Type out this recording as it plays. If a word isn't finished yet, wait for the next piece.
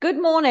Good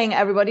morning,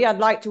 everybody. I'd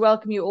like to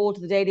welcome you all to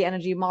the Daily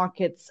Energy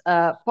Markets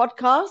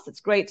podcast.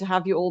 It's great to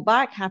have you all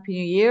back. Happy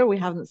New Year. We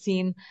haven't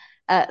seen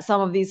some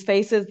of these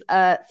faces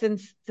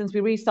since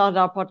we restarted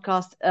our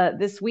podcast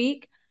this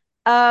week.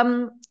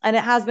 And it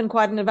has been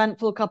quite an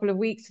eventful couple of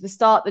weeks to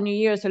start the new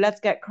year. So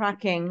let's get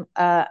cracking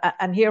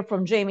and hear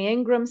from Jamie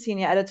Ingram,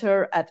 Senior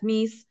Editor at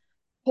MEES,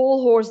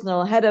 Paul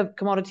Horsnell, Head of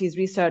Commodities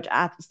Research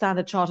at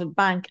Standard Chartered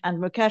Bank,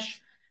 and Mukesh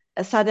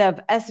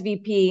Sadev,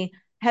 SVP,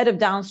 Head of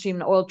Downstream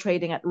and Oil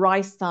Trading at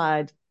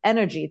Rystad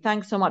Energy.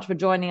 Thanks so much for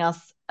joining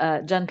us,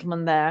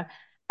 gentlemen, there.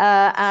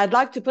 I'd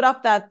like to put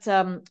up that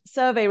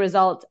survey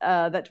result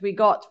that we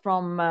got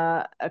from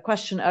a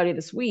question earlier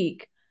this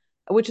week,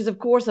 which is, of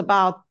course,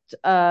 about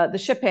the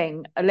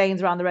shipping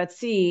lanes around the Red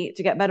Sea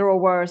to get better or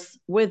worse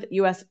with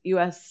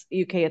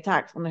US-UK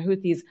attacks on the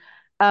Houthis.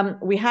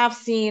 We have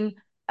seen,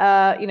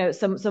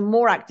 some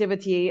more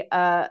activity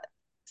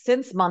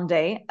since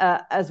Monday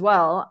as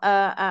well,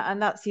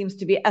 and that seems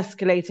to be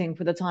escalating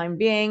for the time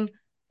being.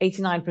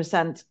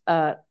 89%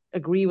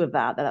 agree with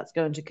that's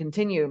going to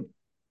continue.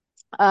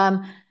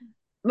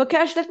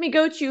 Mukesh, let me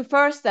go to you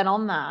first then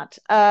on that,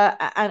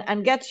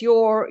 and get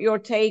your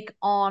take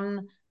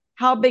on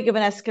how big of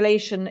an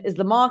escalation is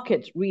the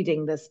market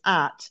reading this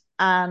at,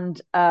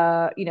 and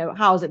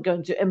how is it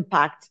going to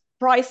impact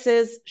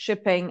prices,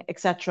 shipping,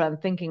 etc.,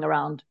 and thinking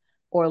around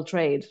oil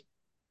trade.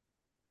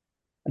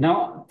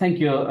 No, thank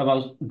you.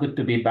 Well, good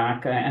to be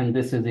back, and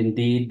this is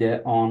indeed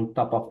on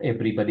top of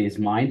everybody's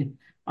mind.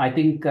 I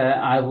think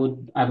I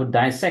would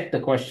dissect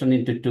the question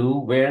into two,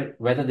 where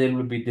whether there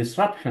will be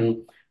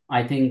disruption.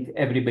 I think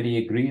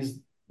everybody agrees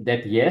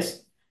that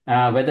yes.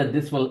 Whether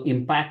this will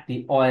impact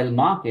the oil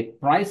market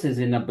prices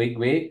in a big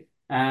way,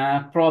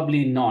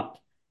 probably not,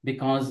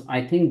 because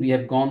I think we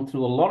have gone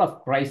through a lot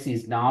of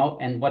crises now,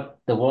 and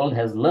what the world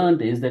has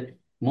learned is that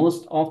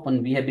most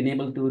often we have been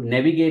able to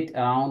navigate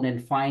around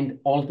and find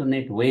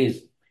alternate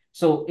ways.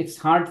 So it's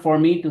hard for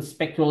me to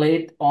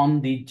speculate on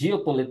the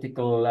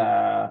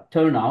geopolitical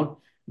turnout,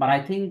 but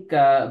I think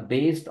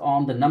based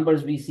on the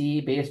numbers we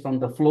see, based on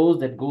the flows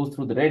that goes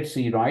through the Red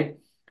Sea, right?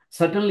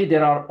 Certainly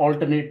there are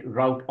alternate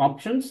route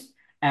options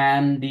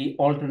and the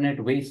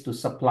alternate ways to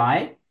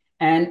supply.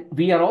 And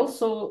we are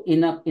also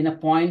in a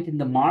point in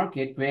the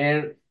market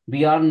where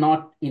we are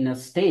not in a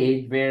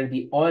stage where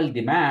the oil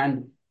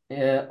demand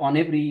on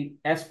every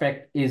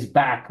aspect is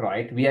back,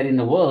 right? We are in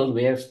a world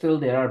where still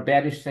there are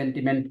bearish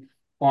sentiment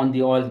on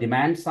the oil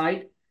demand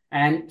side.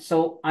 And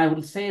so I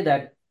will say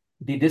that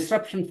the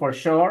disruption for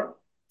sure,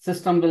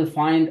 system will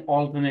find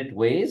alternate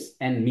ways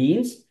and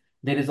means.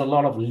 There is a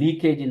lot of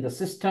leakage in the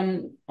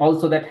system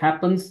also that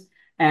happens.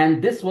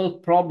 And this will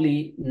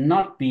probably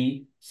not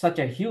be such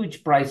a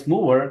huge price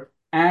mover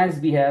as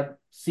we have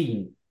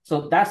seen.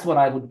 So that's what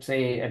I would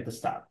say at the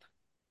start.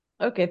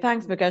 Okay,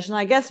 thanks, Mukesh. And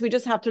I guess we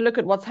just have to look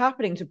at what's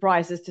happening to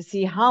prices to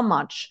see how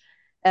much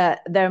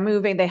they're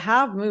moving. They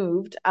have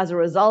moved as a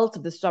result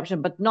of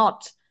disruption, but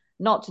not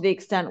to the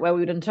extent where we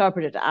would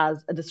interpret it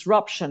as a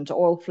disruption to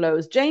oil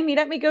flows. Jamie,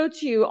 let me go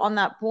to you on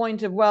that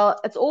point of, well,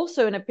 it's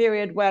also in a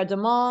period where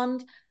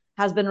demand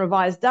has been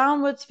revised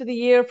downwards for the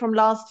year from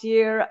last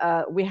year.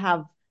 We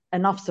have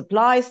enough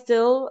supply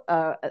still.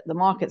 The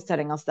market's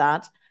telling us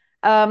that.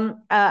 And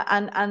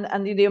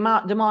the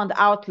amount demand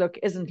outlook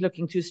isn't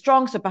looking too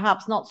strong, so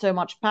perhaps not so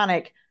much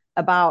panic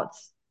about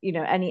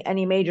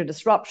any major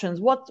disruptions.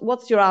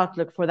 What's your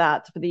outlook for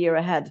that for the year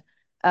ahead?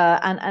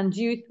 And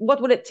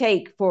what will it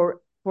take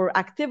for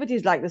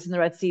activities like this in the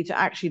Red Sea to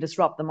actually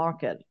disrupt the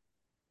market?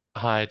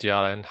 Hi,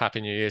 Diala, and Happy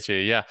New Year to you.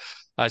 Yeah,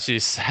 as you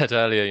said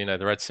earlier,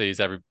 the Red Sea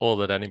is all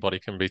that anybody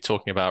can be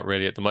talking about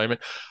really at the moment.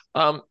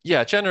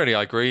 Yeah, generally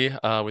I agree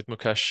with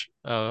Mukesh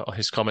on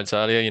his comments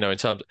earlier. In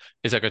terms,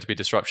 is there going to be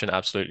disruption?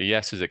 Absolutely,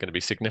 yes. Is it going to be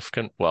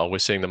significant? Well, we're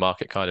seeing the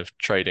market kind of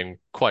trading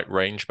quite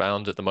range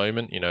bound at the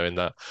moment. In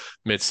the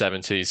mid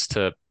 70s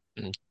to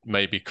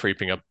maybe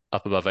creeping up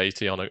above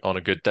 80 on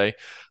a good day,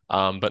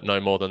 but no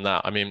more than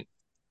that. I mean,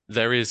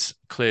 there is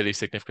clearly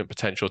significant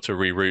potential to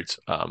reroute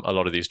a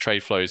lot of these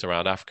trade flows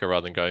around Africa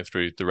rather than going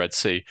through the Red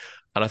Sea.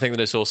 And I think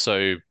that it's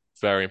also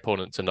very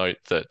important to note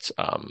that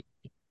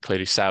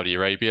clearly Saudi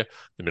Arabia,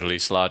 the Middle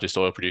East's largest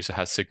oil producer,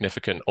 has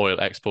significant oil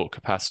export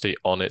capacity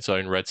on its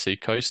own Red Sea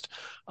coast.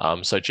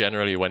 So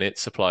generally, when it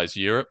supplies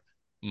Europe,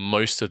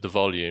 most of the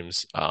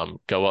volumes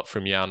go up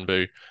from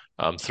Yanbu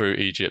through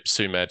Egypt,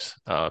 Sumed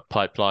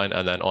pipeline,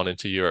 and then on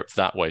into Europe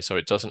that way. So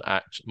it doesn't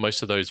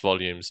most of those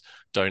volumes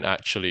don't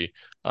actually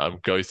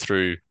go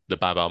through the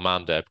Bab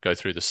el-Mandeb, go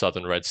through the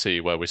southern Red Sea,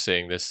 where we're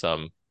seeing this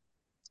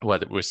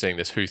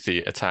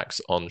Houthi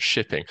attacks on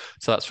shipping.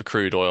 So that's for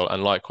crude oil,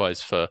 and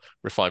likewise for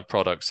refined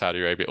products. Saudi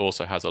Arabia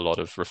also has a lot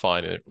of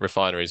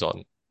refineries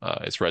on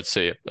its Red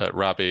Sea at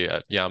Rabi,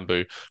 at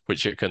Yanbu,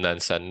 which it can then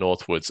send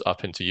northwards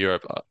up into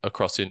Europe,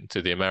 across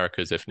into the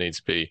Americas if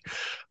needs be.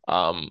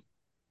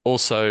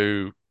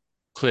 Also,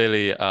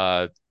 clearly,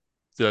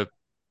 the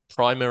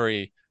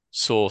primary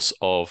source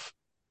of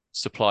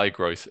supply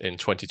growth in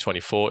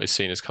 2024 is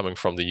seen as coming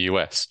from the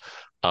US.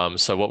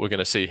 So what we're going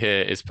to see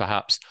here is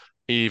perhaps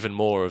even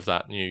more of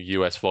that new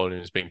US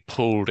volume is being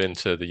pulled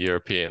into the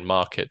European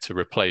market to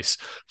replace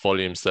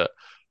volumes that,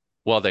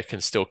 while they can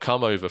still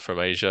come over from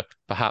Asia,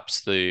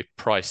 perhaps the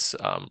price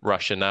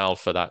rationale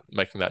for that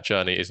making that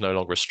journey is no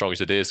longer as strong as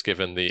it is,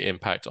 given the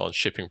impact on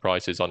shipping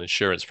prices, on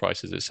insurance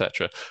prices,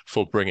 etc.,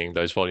 for bringing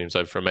those volumes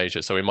over from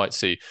Asia. So we might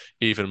see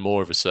even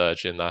more of a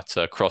surge in that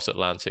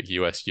cross-Atlantic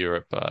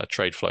US-Europe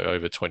trade flow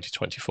over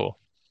 2024.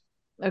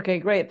 Okay,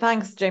 great.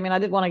 Thanks, Jamie. And I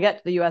did want to get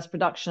to the US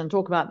production and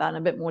talk about that in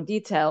a bit more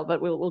detail,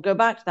 but we'll go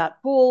back to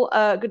that. Paul,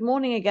 good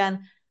morning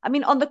again. I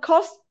mean, on the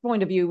cost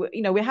point of view,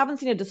 we haven't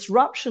seen a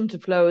disruption to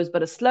flows,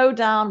 but a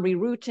slowdown,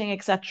 rerouting,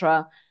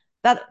 etc.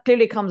 That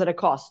clearly comes at a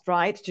cost,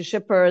 right, to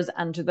shippers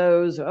and to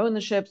those who own the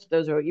ships,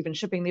 those who are even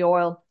shipping the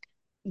oil.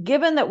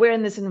 Given that we're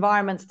in this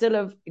environment still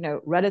of,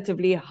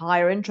 relatively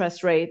higher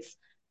interest rates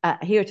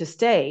here to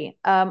stay,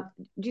 do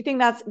you think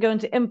that's going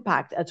to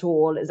impact at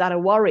all? Is that a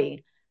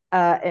worry?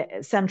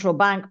 Central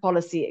bank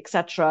policy,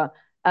 etc.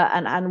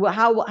 And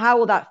how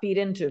will that feed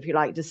into, if you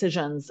like,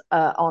 decisions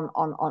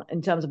on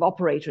in terms of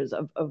operators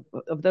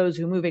of those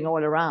who are moving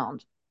oil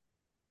around?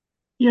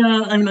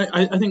 Yeah, I mean,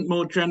 I think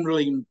more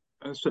generally,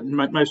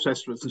 most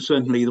estimates, and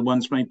certainly the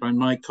ones made by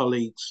my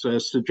colleagues,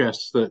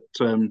 suggest that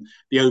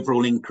the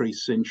overall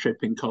increase in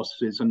shipping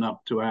costs is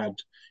enough to add,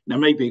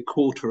 maybe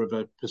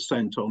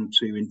 0.25%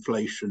 onto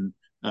inflation,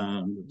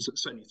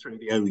 certainly through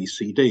the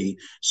OECD.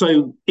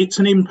 So it's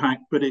an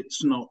impact, but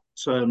it's not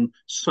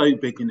so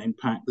big an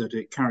impact that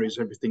it carries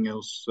everything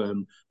else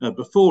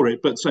before it.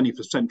 But certainly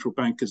for central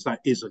bankers, that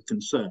is a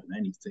concern.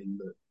 Anything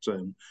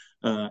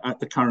that at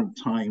the current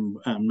time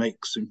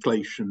makes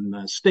inflation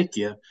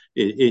stickier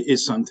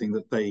is something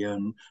that they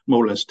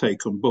more or less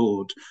take on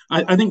board.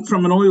 I think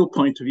from an oil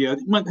point of view,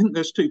 I think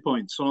there's 2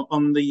 points.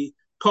 On the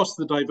cost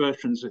of the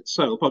diversions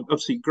itself,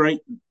 obviously great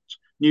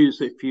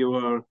news if you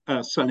are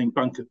selling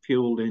bunker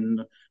fuel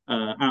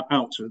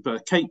out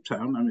of Cape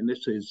Town. I mean,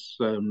 this is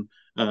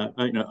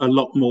a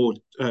lot more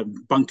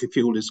bunker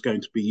fuel is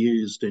going to be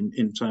used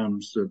in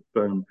terms of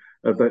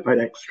that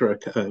extra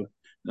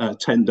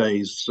 10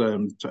 days,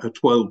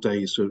 12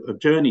 days of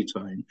journey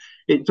time.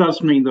 It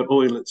does mean that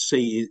oil at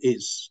sea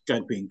is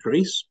going to be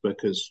increased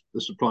because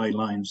the supply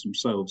lines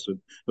themselves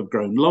have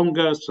grown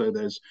longer. So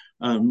there's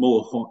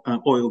more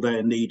oil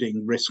there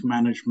needing risk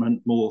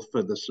management, more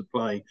for the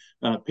supply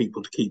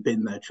people to keep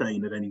in their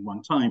chain at any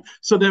one time.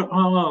 So there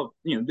are,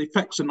 the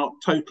effects are not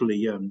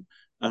totally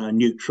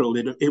neutral.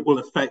 It will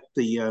affect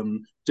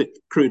the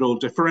crude oil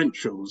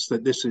differentials,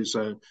 that this is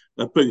a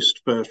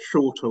boost for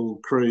short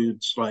haul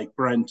crudes like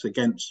Brent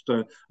against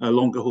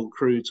longer haul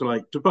crudes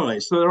like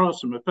Dubai. So there are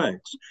some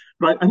effects.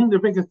 But I think the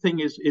bigger thing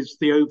is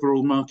the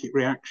overall market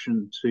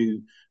reaction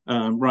to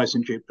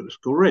rising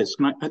geopolitical risk.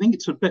 And I think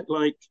it's a bit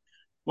like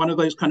one of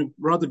those kind of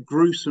rather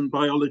gruesome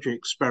biology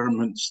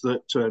experiments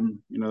that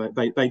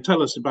they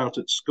tell us about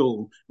at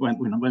school when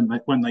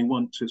they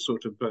want to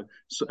sort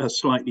of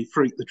slightly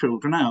freak the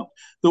children out.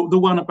 The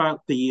one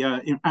about the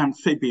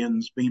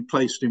amphibians being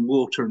placed in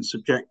water and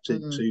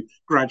subjected to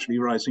gradually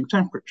rising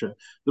temperature.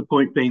 The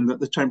point being that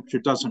the temperature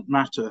doesn't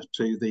matter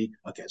to the,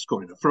 okay, it's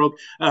called a frog,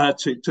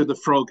 to the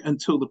frog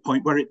until the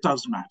point where it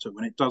does matter,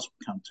 when it does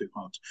become too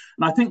hot.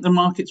 And I think the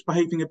market's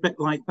behaving a bit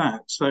like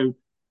that. So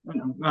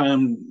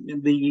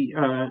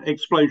the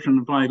explosion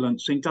of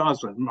violence in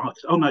Gaza,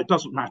 oh no, it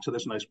doesn't matter,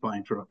 there's no supply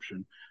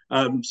interruption.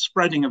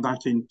 Spreading of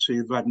that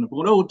into Vladimir,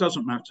 oh, it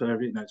doesn't matter,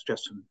 it's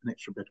just an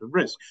extra bit of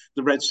risk.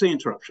 The Red Sea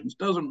interruptions,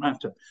 doesn't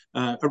matter.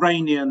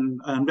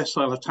 Iranian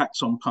missile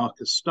attacks on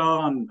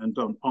Pakistan and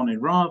on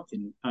Iraq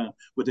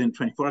within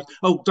 24 hours,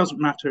 oh, doesn't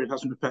matter, it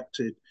hasn't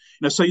affected.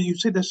 So you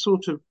see this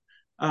sort of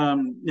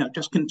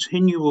just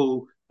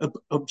continual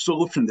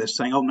absorption, this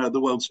saying, oh no, the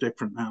world's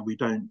different now, we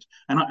don't.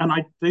 And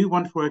I do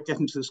wonder if we're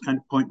getting to this kind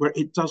of point where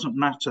it doesn't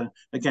matter,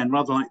 again,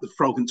 rather like the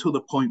frog, until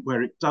the point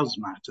where it does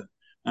matter.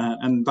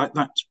 And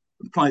that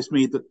implies to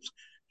me that,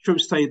 should we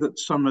say that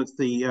some of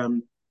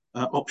the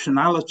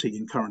optionality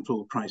in current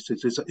oil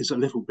prices is a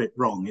little bit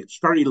wrong. It's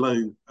very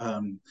low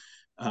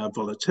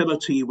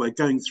volatility. We're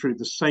going through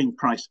the same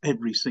price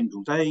every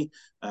single day.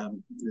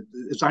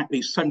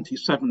 Exactly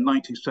 77,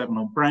 97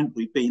 on Brent.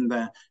 We've been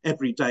there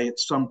every day at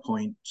some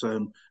point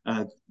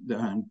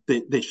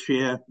this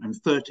year, and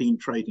 13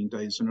 trading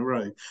days in a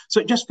row.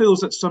 So it just feels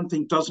that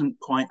something doesn't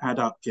quite add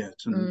up yet.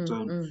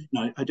 And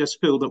I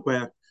just feel that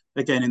we're,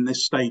 again, in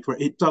this state where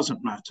it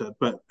doesn't matter,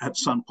 but at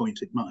some point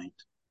it might.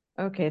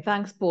 Okay,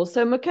 thanks, Paul.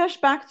 So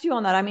Mukesh, back to you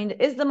on that. I mean,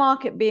 is the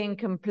market being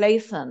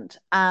complacent?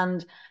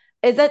 And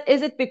is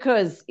it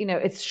because,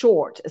 it's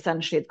short,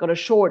 essentially, it's got a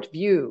short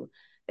view,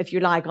 if you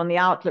like, on the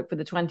outlook for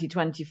the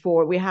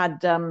 2024. We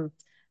have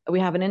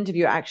an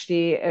interview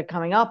actually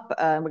coming up.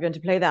 We're going to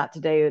play that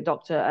today,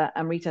 Dr.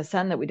 Amrita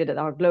Sen, that we did at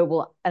our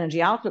Global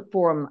Energy Outlook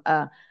Forum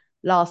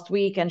last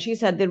week. And she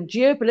said the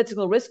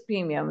geopolitical risk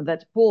premium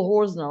that Paul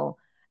Horsnell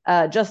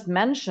just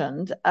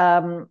mentioned,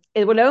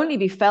 it will only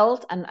be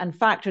felt and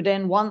factored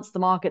in once the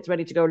market's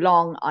ready to go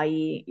long,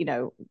 i.e.,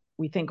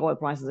 we think oil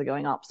prices are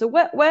going up. So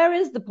where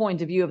is the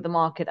point of view of the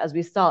market as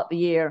we start the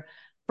year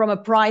from a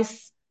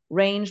price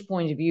range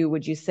point of view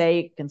would you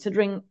say,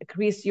 considering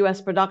increased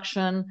US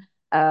production,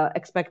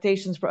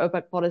 expectations for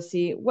OPEC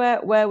policy,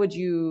 where would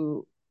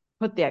you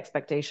put the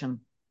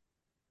expectation?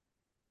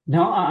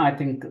 No, I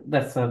think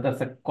that's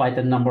a quite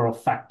a number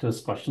of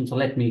factors question. So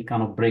let me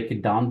kind of break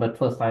it down. But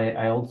first,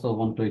 I also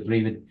want to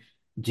agree with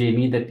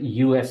Jamie that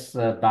US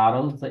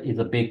barrels is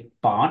a big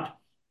part,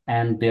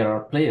 and there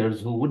are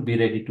players who would be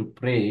ready to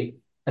pay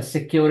a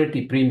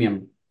security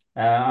premium.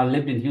 I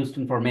lived in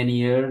Houston for many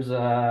years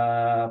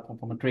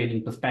from a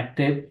trading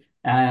perspective,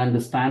 and I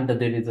understand that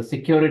there is a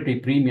security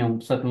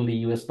premium certainly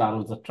US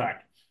barrels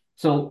attract.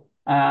 So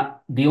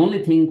the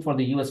only thing for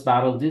the US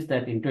barrels is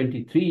that in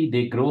 23,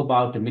 they grow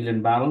about 1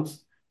 million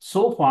barrels.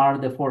 So far,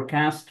 the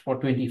forecast for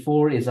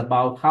 24 is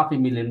about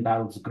 500,000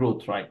 barrels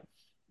growth, right?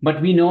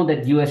 But we know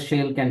that US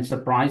shale can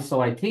surprise.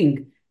 So I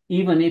think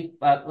even if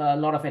a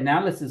lot of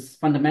analysis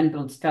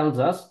fundamentals tells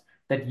us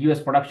that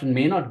US production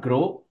may not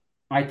grow,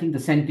 I think the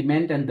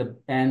sentiment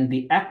and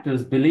the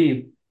actors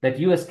believe that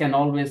US can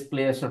always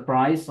play a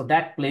surprise. So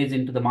that plays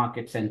into the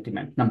market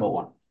sentiment, number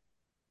one.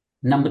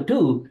 Number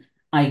two,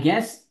 I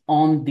guess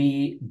on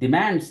the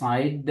demand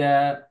side,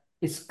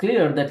 it's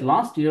clear that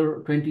last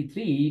year,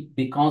 23,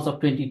 because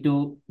of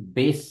 22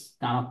 base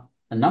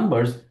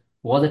numbers,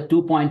 was at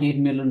 2.8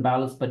 million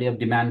barrels per day of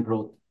demand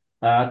growth.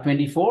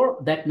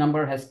 24, that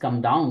number has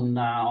come down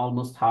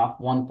almost half,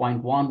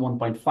 1.1,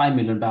 1.5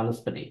 million barrels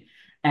per day.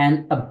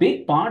 And a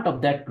big part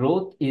of that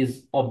growth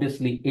is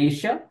obviously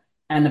Asia.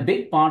 And a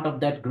big part of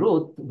that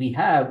growth we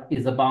have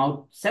is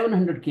about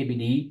 700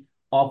 KBD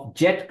of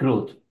jet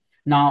growth.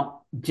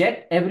 Now,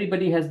 jet,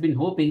 everybody has been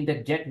hoping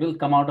that jet will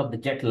come out of the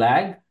jet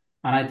lag.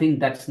 And I think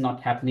that's not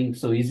happening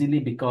so easily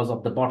because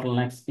of the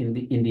bottlenecks in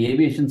the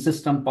aviation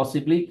system,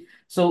 possibly.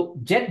 So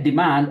jet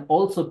demand,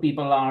 also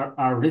people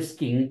are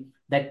risking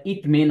that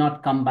it may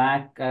not come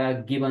back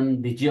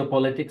given the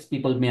geopolitics,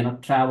 people may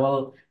not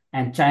travel.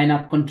 And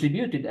China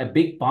contributed a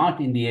big part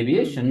in the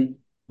aviation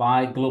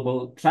by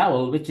global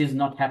travel, which is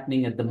not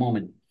happening at the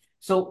moment.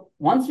 So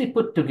once we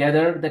put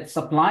together that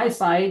supply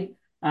side,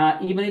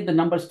 even if the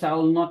numbers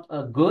tell not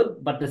good,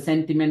 but the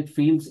sentiment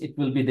feels it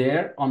will be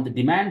there. On the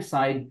demand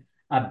side,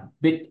 a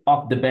bit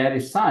of the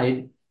bearish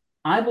side,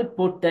 I would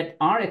put that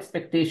our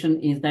expectation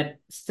is that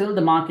still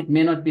the market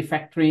may not be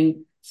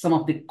factoring some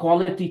of the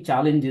quality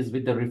challenges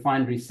with the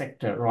refinery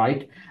sector,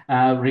 right?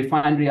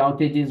 Refinery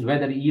outages,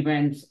 weather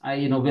events,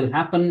 will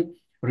happen.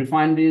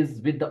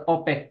 Refineries with the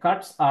OPEC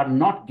cuts are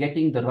not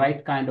getting the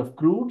right kind of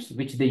crudes,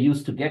 which they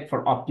used to get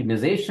for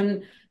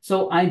optimization.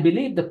 So I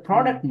believe the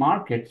product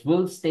markets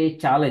will stay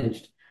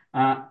challenged.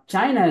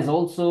 China has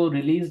also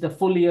released a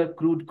full year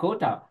crude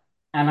quota.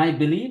 And I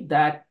believe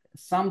that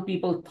some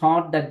people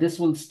thought that this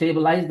will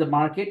stabilize the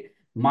market.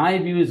 My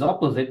view is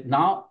opposite.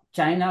 Now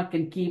China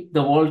can keep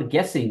the world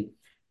guessing.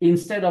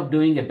 Instead of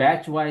doing a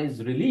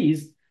batch-wise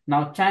release,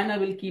 now China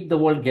will keep the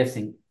world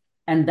guessing.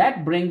 And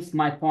that brings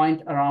my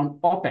point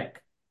around OPEC.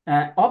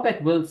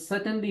 OPEC will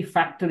certainly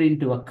factor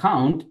into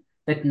account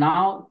that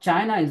now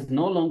China is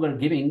no longer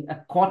giving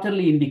a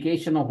quarterly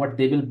indication of what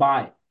they will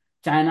buy.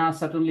 China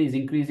certainly is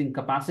increasing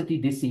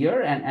capacity this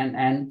year,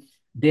 and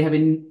they have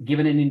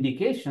given an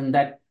indication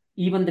that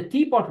even the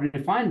teapot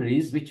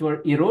refineries, which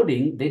were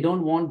eroding, they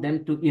don't want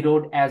them to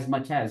erode as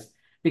much as,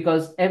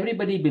 because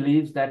everybody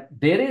believes that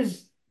there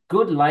is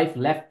good life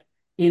left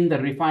in the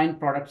refined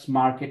products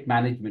market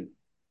management.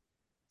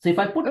 So if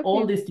I put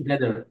all this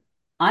together,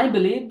 I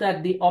believe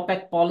that the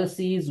OPEC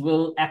policies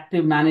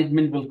active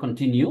management will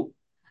continue.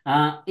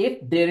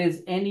 If there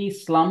is any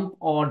slump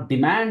or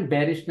demand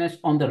bearishness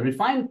on the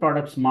refined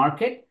products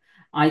market,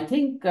 I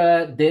think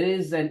there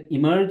is an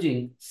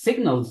emerging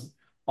signals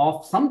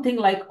of something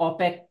like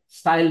OPEC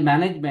style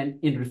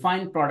management in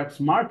refined products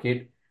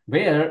market,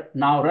 where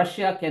now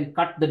Russia can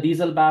cut the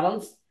diesel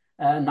barrels.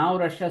 Now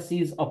Russia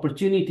sees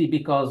opportunity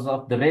because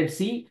of the Red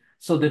Sea.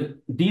 So the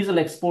diesel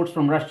exports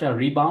from Russia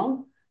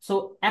rebound.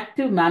 So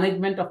active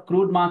management of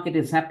crude market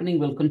is happening,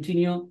 will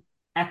continue.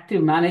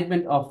 Active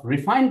management of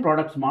refined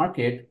products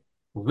market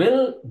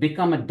will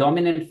become a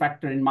dominant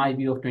factor in my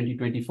view of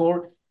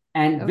 2024.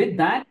 And with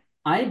that,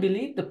 I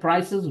believe the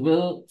prices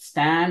will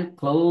stand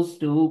close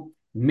to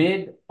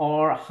mid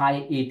or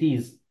high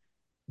 80s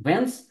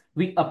once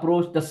we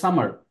approach the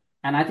summer.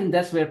 And I think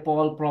that's where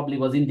Paul probably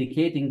was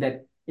indicating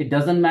that it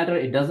doesn't matter.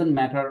 It doesn't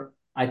matter.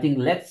 I think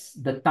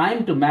the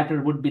time to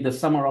matter would be the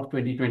summer of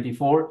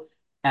 2024.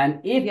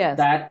 And if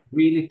that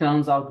really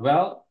turns out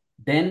well,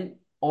 then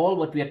all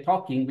what we are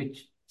talking,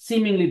 which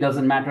seemingly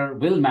doesn't matter,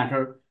 will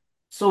matter.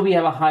 So we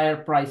have a higher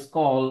price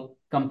call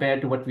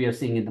compared to what we are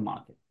seeing in the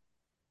market.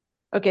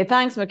 Okay,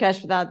 thanks,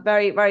 Mukesh, for that.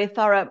 Very, very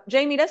thorough.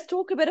 Jamie, let's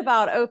talk a bit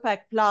about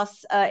OPEC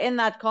Plus in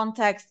that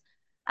context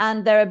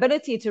and their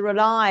ability to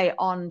rely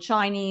on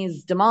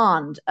Chinese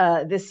demand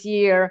this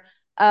year.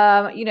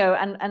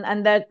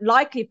 And their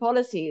likely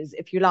policies,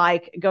 if you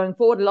like, going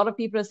forward. A lot of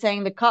people are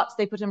saying the cuts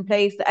they put in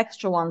place, the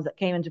extra ones that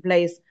came into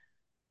place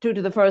due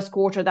to the first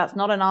quarter, that's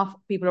not enough.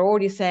 People are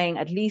already saying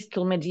at least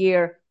till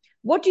mid-year.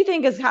 What do you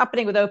think is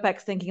happening with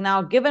OPEC's thinking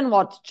now, given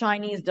what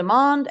Chinese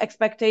demand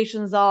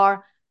expectations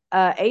are,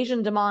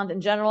 Asian demand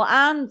in general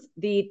and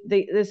the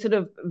sort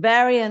of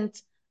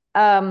variant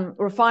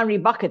refinery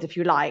bucket, if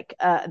you like,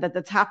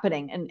 that's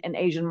happening in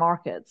Asian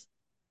markets?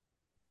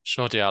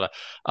 Sure, Diala.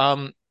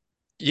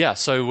 Yeah,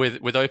 so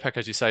with OPEC,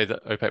 as you say,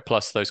 that OPEC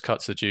Plus, those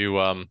cuts are due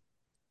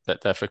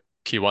that they're for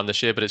Q1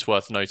 this year, but it's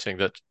worth noting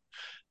that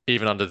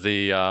even under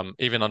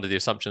the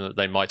assumption that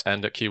they might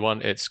end at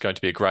Q1, it's going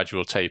to be a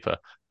gradual taper.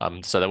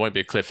 So there won't be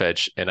a cliff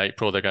edge in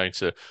April. They're going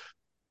to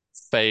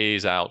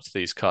phase out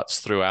these cuts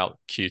throughout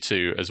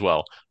Q2 as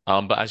well.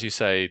 But as you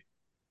say,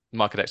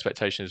 market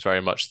expectation is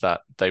very much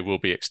that they will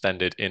be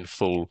extended in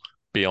full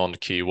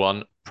beyond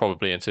Q1,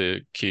 probably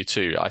into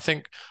Q2. I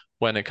think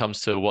when it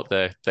comes to what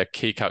their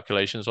key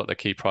calculations, what their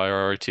key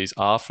priorities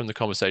are from the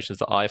conversations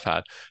that I've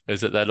had,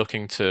 is that they're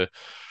looking to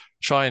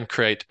try and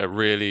create a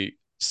really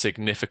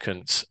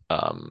significant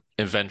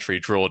inventory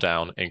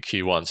drawdown in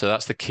Q1. So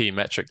that's the key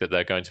metric that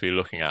they're going to be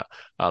looking at.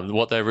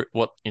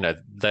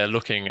 They're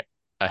looking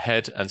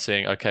ahead and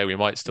seeing, okay, we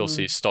might still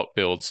see stock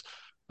builds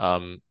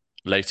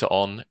later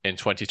on in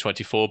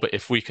 2024, but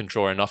if we can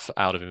draw enough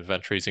out of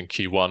inventories in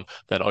Q1,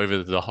 then over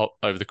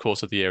the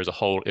course of the year as a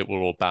whole, it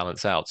will all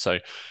balance out. So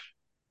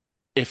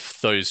if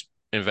those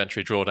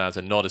inventory drawdowns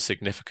are not as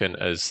significant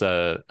as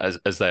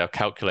they are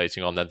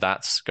calculating on, then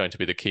that's going to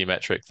be the key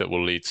metric that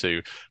will lead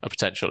to a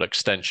potential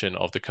extension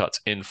of the cuts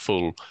in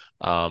full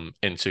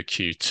into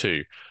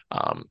Q2.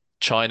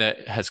 China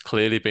has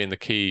clearly been the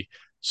key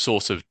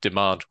source of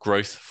demand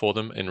growth for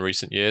them in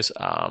recent years.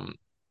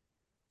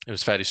 It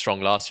was fairly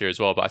strong last year as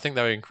well, but I think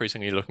they're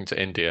increasingly looking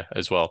to India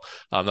as well.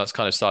 That's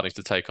kind of starting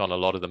to take on a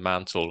lot of the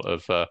mantle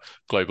of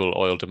global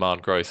oil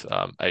demand growth,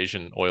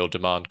 Asian oil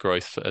demand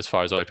growth as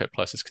far as OPEC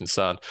Plus is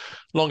concerned.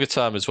 Longer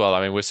term as well,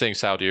 I mean, we're seeing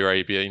Saudi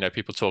Arabia,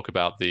 people talk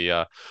about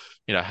the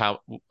how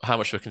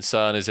much of a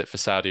concern is it for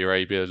Saudi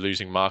Arabia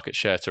losing market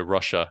share to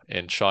Russia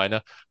in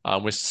China?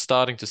 We're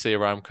starting to see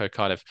Aramco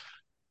kind of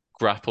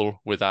grapple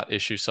with that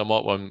issue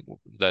somewhat when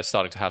they're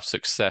starting to have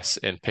success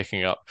in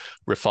picking up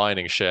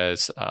refining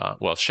shares,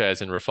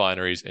 shares in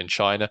refineries in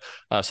China.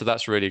 So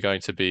that's really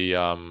going to be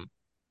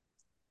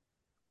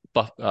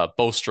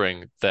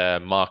bolstering their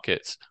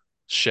market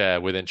share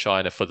within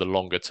China for the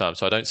longer term.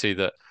 So I don't see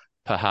that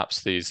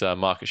perhaps these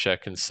market share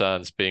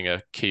concerns being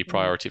a key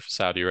priority for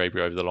Saudi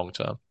Arabia over the long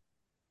term.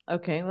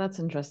 Okay, well, that's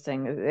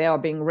interesting. They are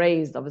being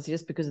raised, obviously,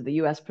 just because of the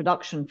US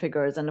production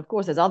figures. And of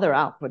course, there's other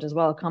output as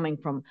well coming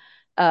from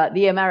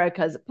the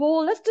Americas.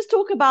 Paul, let's just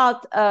talk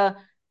about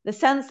the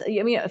sense,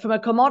 I mean, from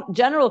a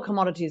general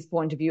commodities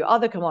point of view,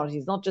 other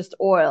commodities, not just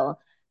oil,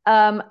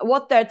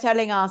 what they're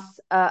telling us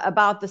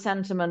about the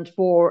sentiment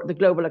for the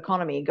global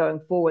economy going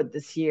forward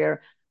this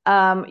year.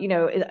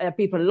 Are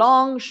people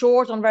long,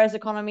 short on various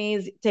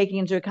economies, taking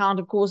into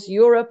account, of course,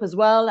 Europe as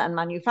well and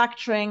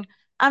manufacturing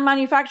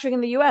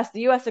in the US.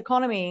 The US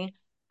economy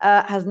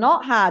has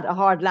not had a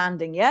hard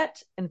landing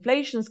yet.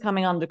 Inflation's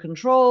coming under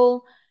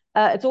control.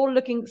 It's all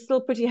looking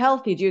still pretty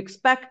healthy. Do you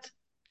expect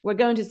we're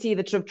going to see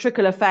the sort of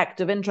trickle effect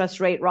of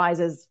interest rate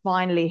rises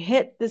finally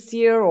hit this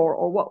year,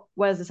 or what?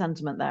 Where's the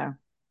sentiment there?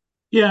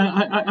 Yeah,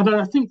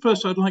 I think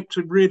first I'd like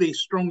to really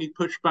strongly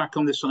push back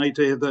on this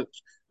idea that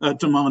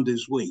demand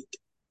is weak.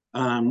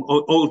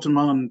 Oil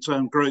demand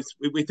growth,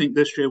 we think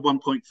this year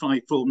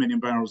 1.54 million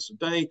barrels a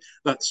day.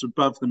 That's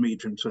above the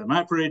medium-term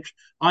average.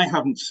 I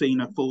haven't seen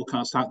a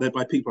forecast out there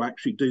by people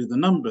actually do the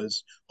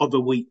numbers of a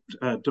weak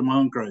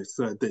demand growth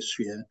this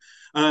year.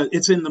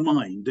 It's in the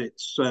mind.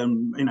 It's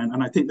and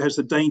I think there's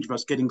a danger of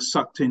us getting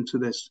sucked into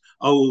this.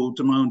 Oh,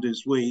 demand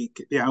is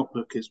weak. The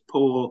outlook is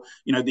poor.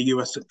 The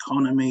U.S.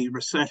 economy,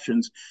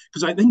 recessions.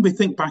 Because I think we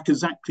think back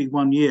exactly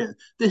 1 year.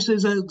 This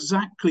is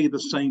exactly the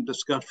same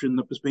discussion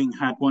that was being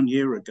had 1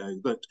 year ago.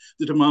 That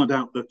the demand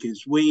outlook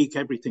is weak,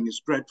 everything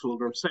is dreadful,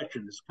 the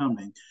recession is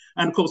coming.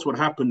 And of course, what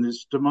happened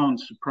is demand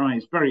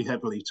surprised very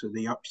heavily to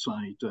the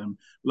upside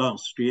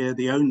last year.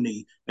 The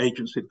only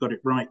agency that got it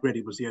right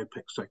really was the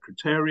OPEC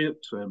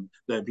Secretariat.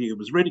 Their view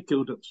was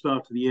ridiculed at the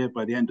start of the year.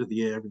 By the end of the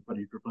year,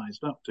 everybody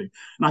revised up to.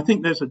 And I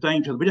think there's a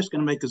danger that we're just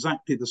going to make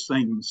exactly the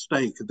same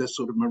mistake of this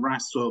sort of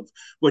morass of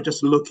we're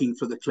just looking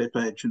for the cliff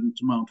edge and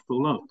demand to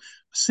fall off.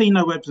 See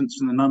no evidence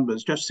in the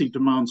numbers, just see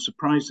demand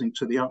surprising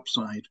to the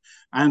upside.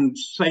 And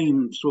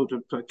same sort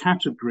of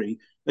category.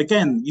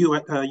 Again,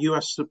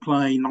 US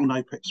supply,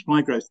 non-OPEC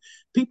supply growth.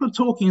 People are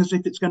talking as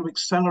if it's going to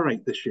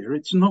accelerate this year.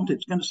 It's not.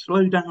 It's going to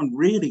slow down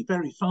really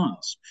very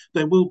fast.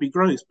 There will be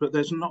growth, but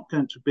there's not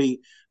going to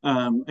be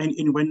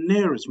anywhere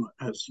near as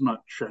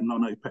much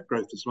non-OPEC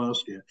growth as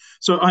last year.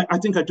 So I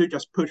think I do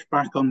just push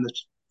back on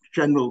this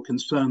general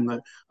concern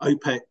that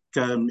OPEC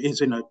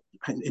is in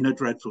a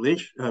dreadful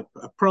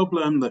a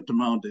problem, that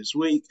demand is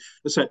weak,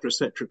 etc.,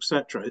 etc.,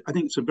 etc. I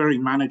think it's a very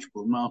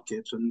manageable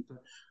market, and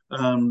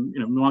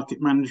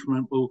market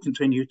management will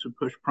continue to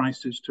push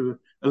prices to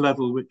a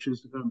level which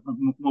is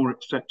more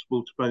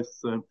acceptable to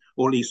both,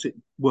 or at least it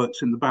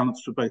works in the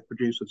balance for both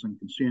producers and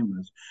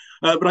consumers.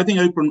 But I think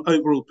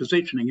overall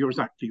positioning, you're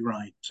exactly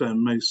right.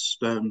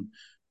 Most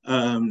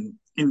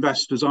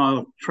investors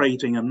are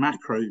trading a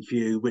macro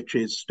view, which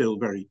is still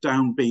very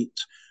downbeat,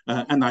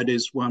 and that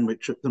is one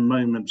which at the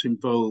moment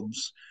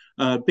involves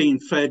being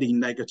fairly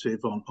negative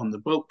on the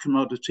bulk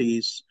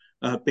commodities,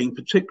 being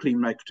particularly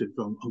negative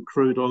on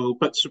crude oil,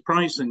 but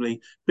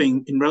surprisingly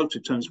being in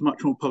relative terms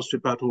much more positive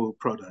about oil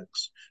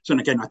products. So,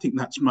 and again, I think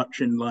that's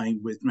much in line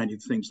with many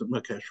of the things that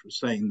Mukesh was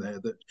saying there,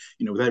 that,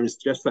 you know, there is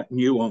just that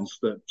nuance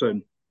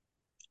that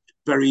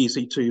very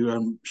easy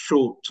to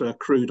short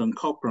crude and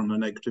copper on a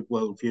negative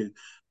worldview.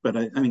 But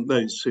I think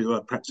those who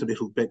are perhaps a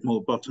little bit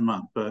more bottom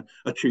up are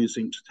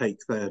choosing to take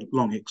their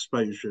long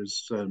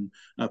exposures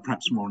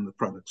perhaps more on the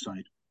product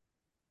side.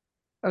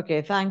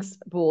 Okay, thanks,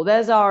 Paul.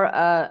 There's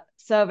our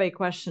survey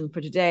question for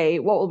today.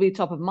 What will be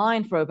top of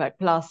mind for OPEC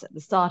Plus at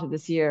the start of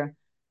this year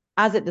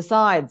as it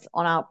decides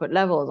on output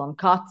levels, on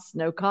cuts,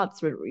 no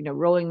cuts,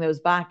 rolling those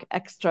back,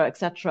 extra,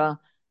 etc.?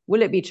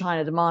 Will it be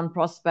China demand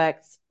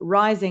prospects,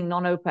 rising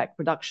non-OPEC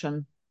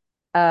production,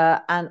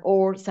 and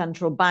or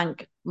central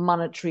bank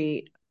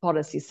monetary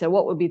policy? So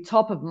what would be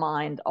top of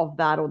mind of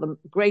that, or the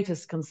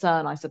greatest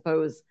concern, I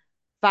suppose,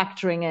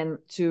 factoring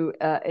into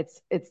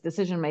its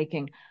decision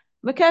making?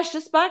 Mukesh,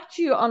 just back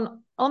to you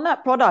on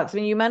that product. I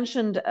mean, you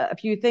mentioned a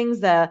few things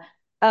there.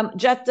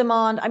 Jet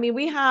demand. I mean,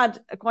 we had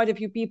quite a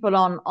few people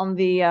on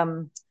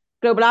the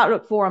Global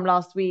Outlook Forum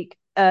last week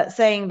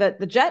saying that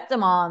the jet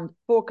demand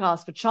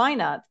forecast for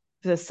China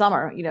this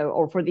summer,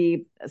 or for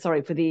the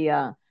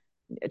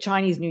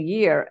Chinese New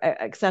Year,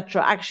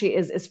 etc., actually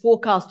is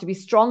forecast to be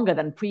stronger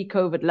than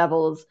pre-COVID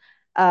levels,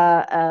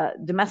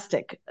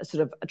 domestic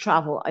sort of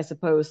travel, I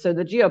suppose. So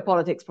the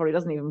geopolitics probably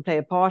doesn't even play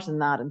a part in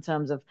that in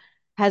terms of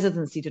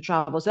hesitancy to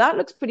travel. So that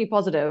looks pretty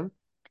positive.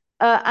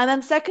 And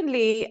then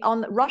secondly,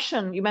 on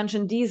Russian, you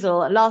mentioned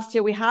diesel. Last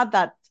year we had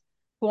that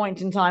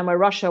point in time where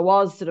Russia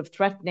was sort of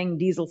threatening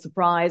diesel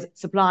supplies,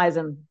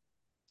 and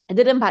it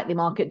did impact the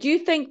market. Do you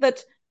think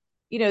that,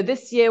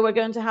 this year we're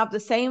going to have the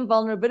same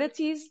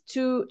vulnerabilities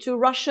to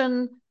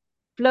Russian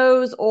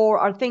flows, or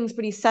are things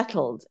pretty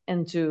settled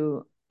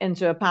into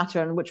a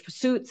pattern which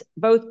suits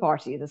both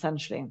parties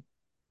essentially?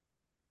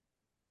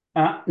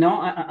 No,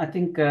 I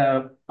think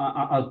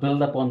I'll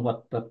build up on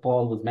what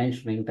Paul was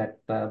mentioning, that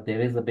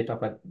there is a bit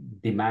of a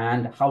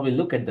demand, how we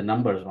look at the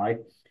numbers, right?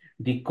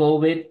 The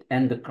COVID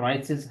and the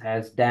crisis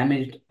has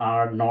damaged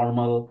our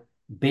normal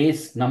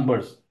base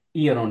numbers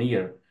year on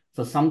year.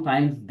 So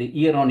sometimes the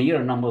year on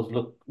year numbers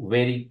look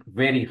very,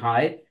 very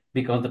high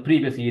because the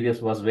previous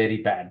years was very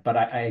bad. But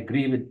I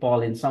agree with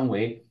Paul in some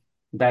way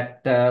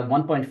that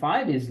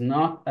 1.5 is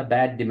not a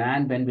bad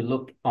demand when we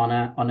look on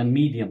a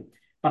medium.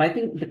 But I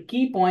think the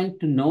key point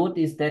to note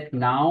is that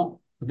now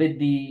with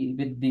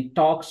the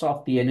talks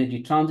of the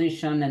energy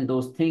transition and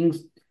those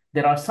things,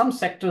 there are some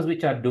sectors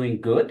which are doing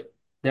good.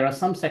 There are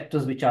some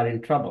sectors which are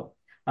in trouble.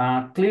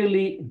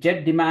 Clearly,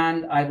 jet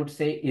demand, I would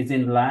say, is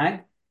in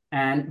lag.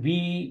 And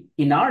we,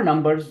 in our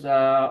numbers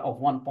of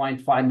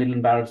 1.5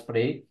 million barrels per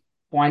day,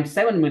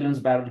 0.7 million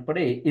barrels per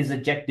day is a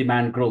jet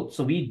demand growth.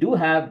 So we do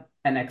have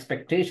an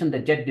expectation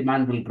that jet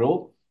demand will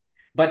grow.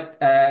 But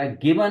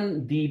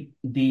given the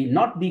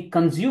not the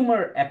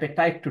consumer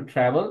appetite to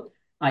travel,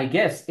 I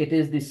guess it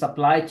is the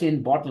supply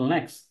chain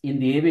bottlenecks in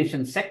the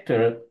aviation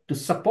sector to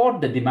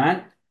support the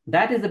demand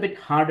that is a bit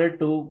harder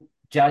to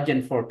judge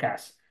and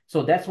forecast.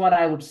 So that's what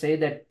I would say,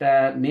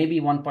 that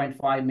maybe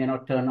 1.5 may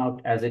not turn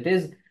out as it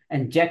is,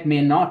 and jet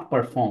may not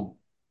perform.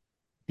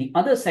 The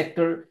other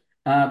sector,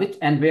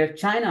 where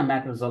China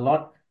matters a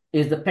lot,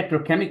 is the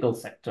petrochemical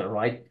sector,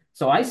 right?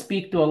 So I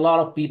speak to a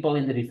lot of people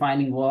in the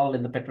refining world,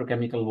 in the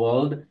petrochemical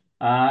world,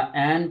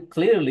 and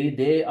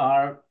clearly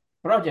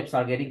projects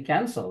are getting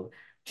canceled.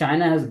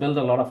 China has built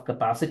a lot of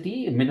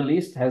capacity. Middle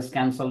East has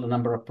canceled a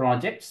number of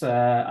projects,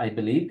 I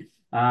believe.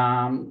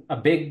 A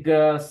big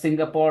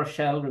Singapore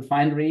Shell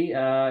refinery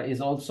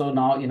is also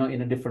now,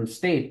 in a different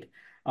state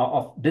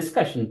of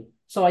discussion.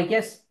 So I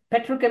guess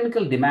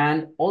petrochemical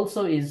demand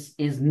also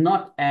is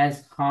not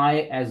as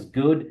high, as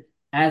good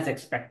as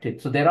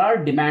expected. So there are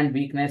demand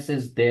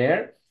weaknesses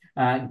there.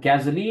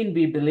 Gasoline,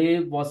 we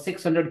believe, was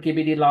 600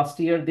 kbd last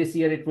year. This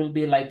year, it will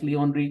be likely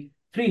only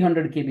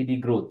 300 kbd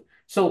growth.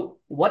 So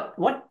what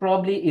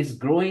probably is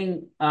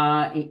growing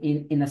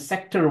in a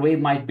sector way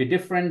might be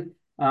different.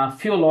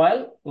 Fuel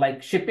oil,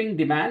 like shipping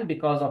demand,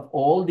 because of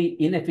all the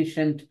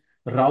inefficient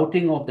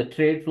routing of the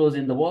trade flows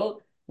in the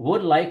world,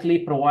 would likely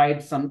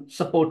provide some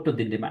support to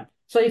the demand.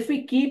 So if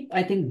we keep,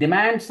 I think,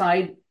 demand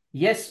side,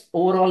 yes,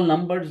 overall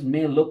numbers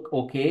may look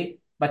okay,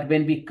 but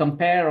when we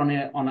compare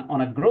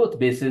on a growth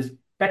basis,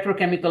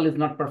 petrochemical is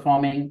not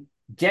performing.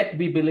 Jet,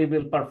 we believe,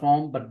 will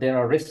perform, but there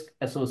are risks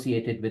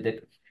associated with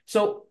it.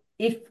 So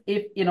if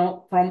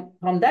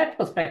from that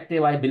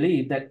perspective, I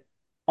believe that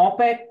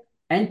OPEC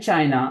and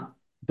China,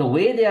 the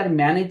way they are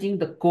managing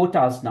the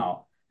quotas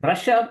now,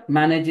 Russia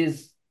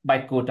manages by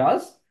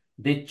quotas.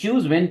 They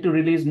choose when to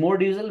release more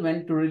diesel,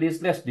 when to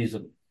release less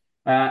diesel.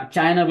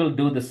 China will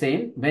do the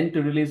same, when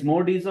to release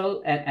more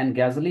diesel and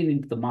gasoline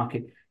into the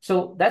market.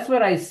 So that's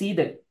where I see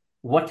that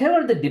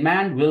whatever the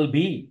demand will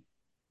be,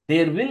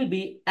 there will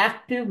be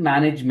active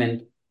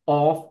management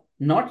of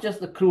not just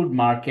the crude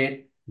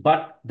market,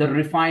 but the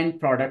refined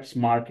products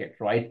market,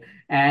 right?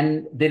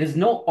 And there is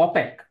no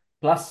OPEC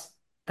plus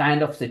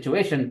kind of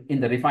situation in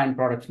the refined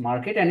products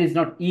market, and it's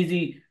not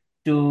easy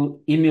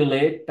to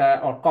emulate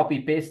or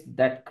copy paste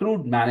that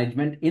crude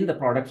management in the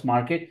products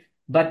market.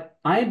 But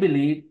I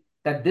believe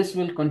that this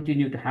will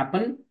continue to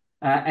happen.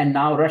 And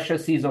now Russia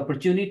sees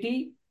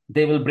opportunity.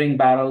 They will bring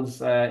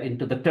barrels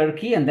into the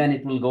Turkey, and then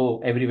it will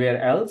go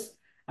everywhere else.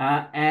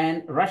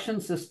 And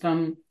Russian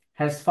system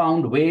has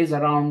found ways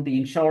around the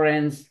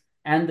insurance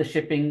and the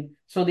shipping.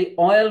 So the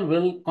oil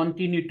will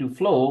continue to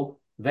flow,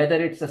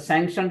 whether it's a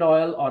sanctioned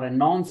oil or a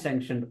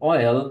non-sanctioned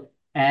oil,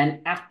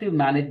 and active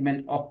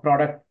management of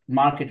product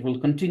market will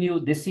continue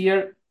this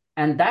year.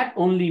 And that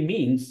only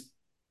means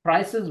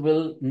prices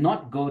will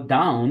not go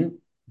down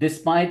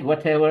despite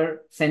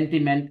whatever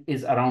sentiment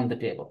is around the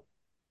table.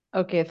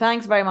 Okay,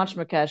 thanks very much,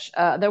 Mukesh.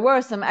 There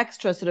were some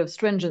extra sort of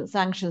stringent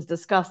sanctions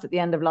discussed at the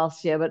end of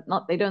last year, but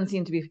they don't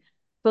seem to be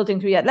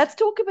filtering through yet. Let's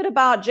talk a bit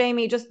about,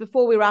 Jamie, just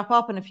before we wrap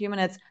up in a few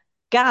minutes,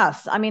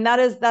 gas. I mean, that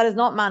is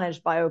not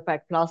managed by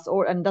OPEC Plus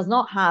and does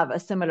not have a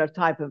similar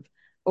type of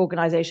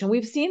organization.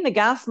 We've seen the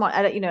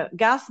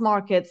gas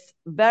markets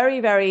very,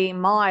 very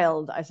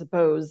mild, I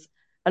suppose,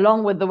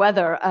 along with the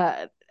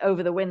weather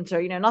over the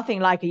winter. Nothing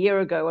like a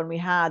year ago when we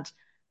had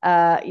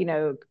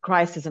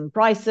crisis in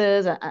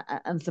prices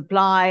and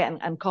supply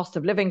and cost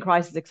of living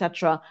crisis,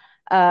 etc.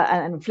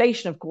 And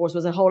inflation, of course,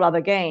 was a whole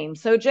other game.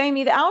 So,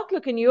 Jamie, the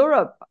outlook in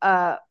Europe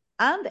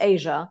and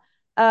Asia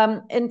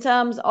in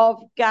terms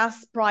of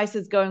gas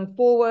prices going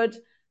forward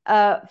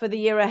for the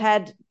year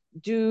ahead,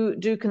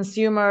 do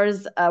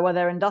consumers,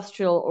 whether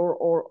industrial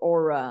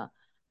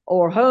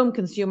or home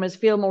consumers,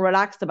 feel more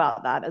relaxed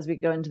about that as we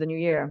go into the new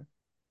year?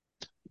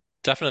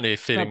 Definitely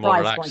feeling more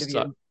relaxed.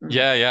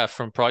 Yeah.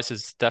 From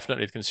prices,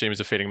 definitely the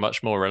consumers are feeling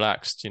much more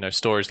relaxed.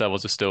 Storage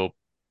levels are still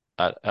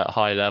at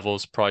high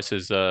levels.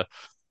 Prices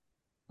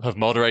have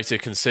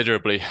moderated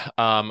considerably.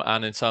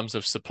 And in terms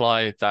of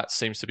supply, that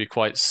seems to be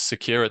quite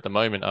secure at the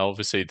moment.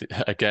 Obviously,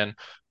 again,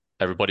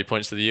 everybody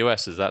points to the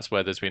US as that's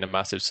where there's been a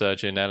massive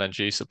surge in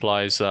LNG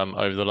supplies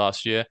over the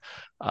last year.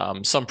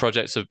 Some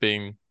projects have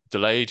been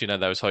delayed.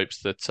 There was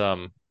hopes that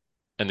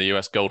in the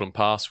US, Golden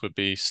Pass would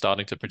be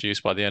starting to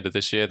produce by the end of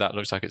this year. That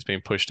looks like it's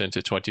being pushed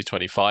into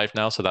 2025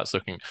 now. So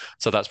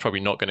that's probably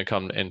not going to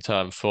come in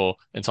time for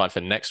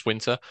next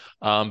winter.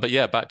 But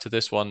yeah, back to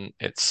this one.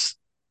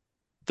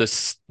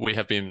 We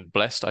have been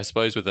blessed, I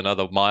suppose, with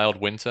another mild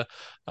winter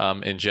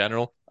in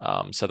general.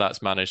 So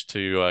that's managed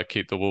to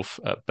keep the wolf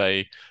at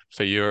bay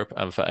for Europe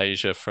and for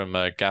Asia from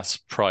a gas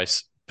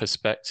price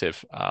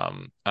perspective.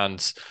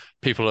 And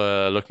people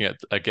are looking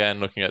at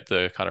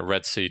the kind of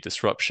Red Sea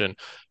disruption.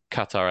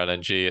 Qatar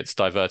LNG, it's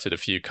diverted a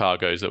few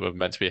cargoes that were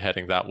meant to be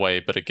heading that way.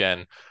 But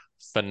again,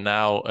 for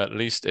now, at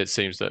least it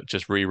seems that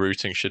just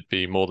rerouting should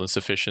be more than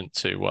sufficient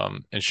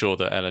to ensure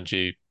that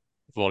LNG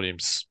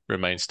volumes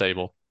remain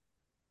stable.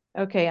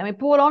 Okay. I mean,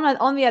 Paul,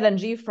 on the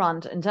LNG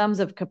front, in terms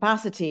of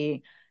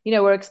capacity,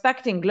 we're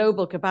expecting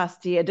global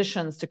capacity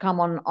additions to come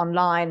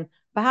online,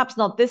 perhaps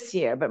not this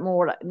year, but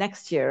more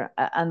next year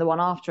and the one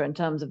after in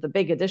terms of the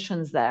big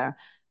additions there.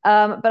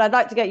 But I'd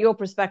like to get your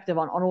perspective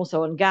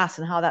also on gas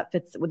and how that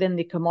fits within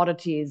the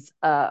commodities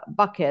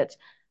bucket.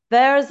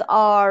 There's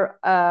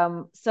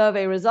our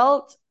survey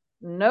result.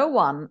 No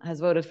one has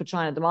voted for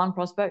China demand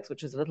prospects,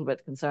 which is a little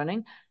bit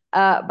concerning.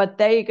 But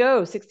there you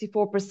go,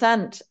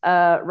 64%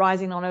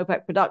 rising on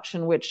OPEC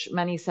production, which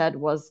many said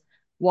was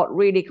what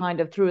really kind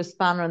of threw a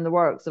spanner in the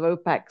works of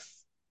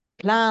OPEC's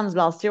plans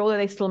last year, although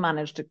they still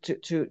managed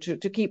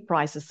to keep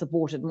prices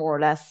supported more or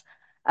less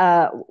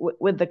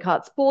with the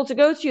cuts. Paul, to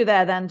go to you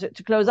there then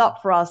to close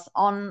up for us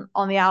on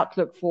the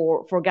outlook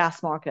for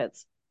gas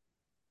markets.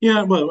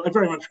 Yeah, well, I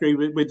very much agree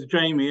with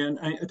Jamie, and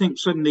I think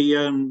certainly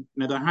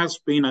there has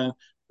been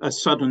a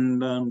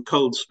sudden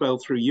cold spell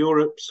through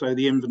Europe, so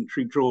the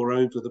inventory draw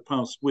over the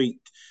past week,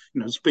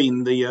 has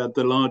been the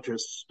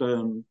largest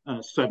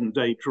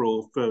 7-day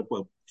draw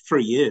for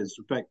 3 years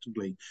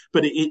effectively.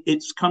 But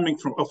it's coming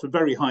off a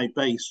very high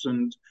base,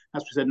 and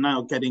as we said,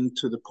 now getting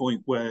to the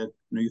point where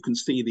you can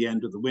see the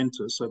end of the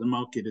winter, so the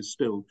market is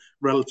still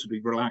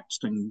relatively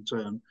relaxed and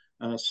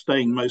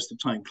staying most of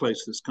the time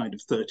close to this kind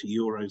of 30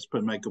 euros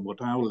per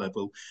megawatt hour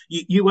level.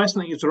 US,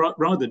 I think, is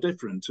rather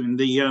different. And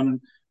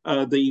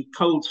the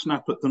cold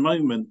snap at the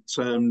moment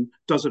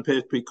does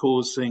appear to be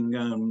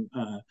causing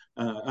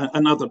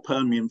another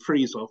Permian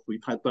freeze-off.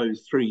 We've had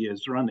those 3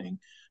 years running.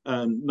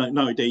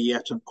 No idea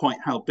yet of quite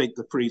how big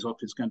the freeze-off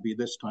is going to be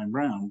this time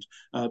round.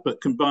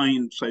 But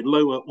combined, say,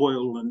 lower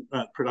oil and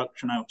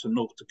production out of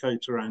North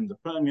Dakota and the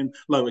Permian,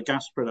 lower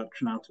gas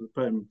production out of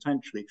the Permian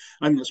potentially.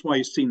 And that's why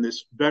you've seen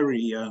this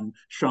very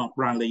sharp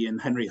rally in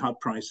Henry Hub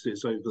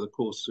prices over the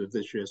course of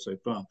this year so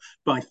far.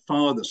 By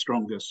far the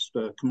strongest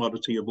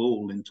commodity of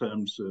all in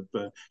terms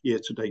of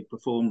year-to-date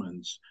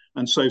performance.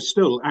 And so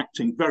still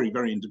acting very,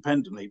 very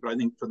independently. But I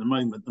think for the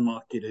moment, the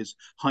market is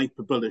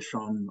hyper bullish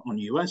on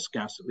US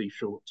gas, at least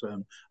short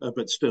term,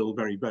 but still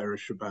very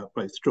bearish about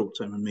both short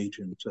term and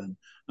medium term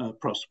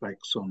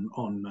prospects on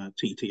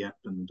TTF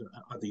and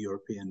other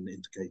European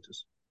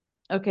indicators.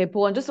 Okay,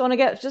 Paul, I just want to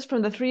get just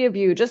from the three of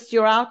you, just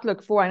your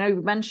outlook for, I know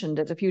you've mentioned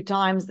it a few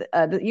times,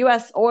 the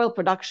US oil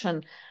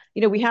production.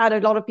 We had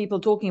a lot of people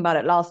talking about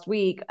it last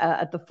week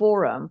at the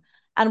forum.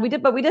 And we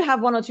did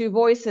have one or two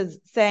voices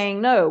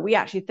saying, no, we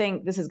actually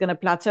think this is going to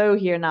plateau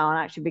here now and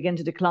actually begin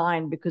to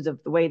decline because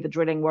of the way the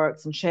drilling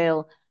works and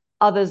shale.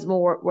 Others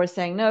more were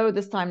saying, no,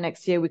 this time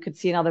next year we could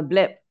see another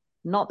blip,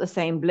 not the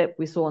same blip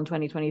we saw in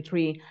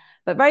 2023.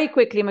 But very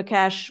quickly,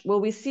 Mukesh,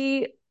 will we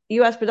see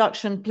US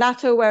production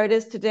plateau where it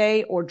is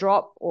today or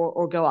drop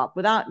or go up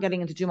without getting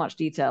into too much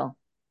detail?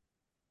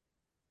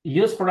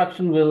 US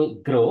production will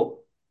grow.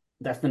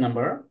 That's the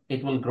number.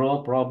 It will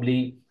grow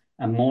probably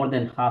more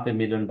than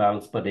 500,000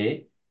 barrels per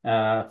day,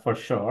 for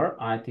sure.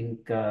 I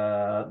think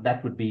that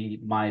would be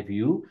my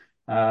view.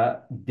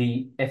 And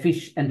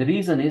the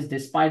reason is,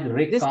 despite the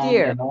rig count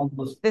and all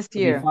those,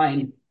 we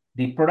find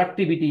the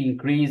productivity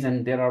increase,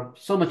 and there are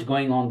so much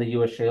going on the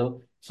US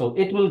shale. So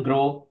it will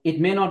grow. It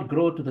may not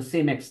grow to the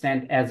same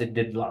extent as it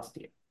did last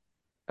year.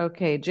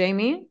 Okay,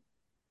 Jamie?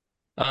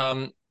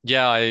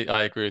 Yeah,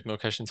 I agree with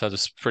Mukesh in terms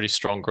of pretty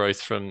strong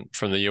growth from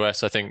the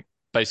US. I think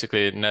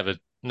basically it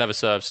never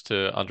serves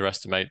to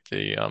underestimate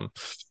the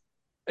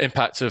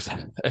impact of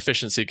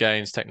efficiency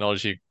gains,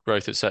 technology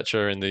growth,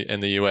 etc. in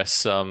the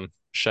US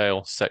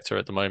shale sector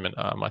at the moment.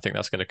 I think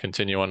that's going to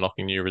continue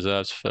unlocking new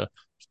reserves for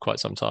quite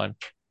some time.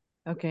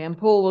 Okay, and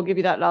Paul will give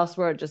you that last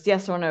word, just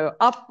yes or no,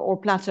 up or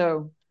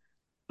plateau?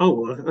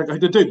 Oh, I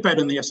could do better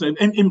than the yes.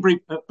 In brief,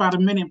 about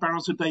 1 million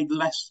barrels a day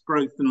less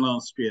growth than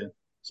last year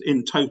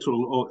in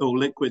total or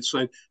liquid. So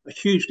a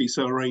huge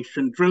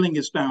deceleration. Drilling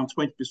is down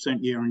 20%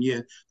 year on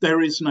year.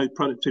 There is no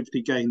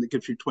productivity gain that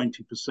gives you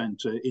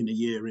 20% in a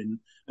year in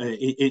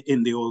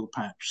the oil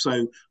patch.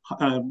 So,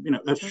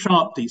 a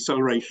sharp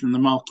deceleration. The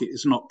market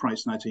is not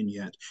priced that in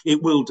yet.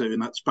 It will do,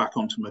 and that's back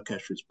onto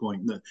Mukesh's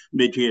point that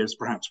mid-year is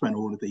perhaps when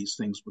all of these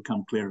things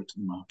become clearer to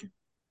the market.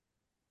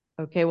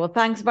 Okay, well,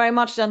 thanks very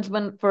much,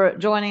 gentlemen, for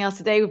joining us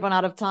today. We've run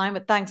out of time,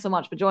 but thanks so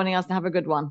much for joining us and have a good one.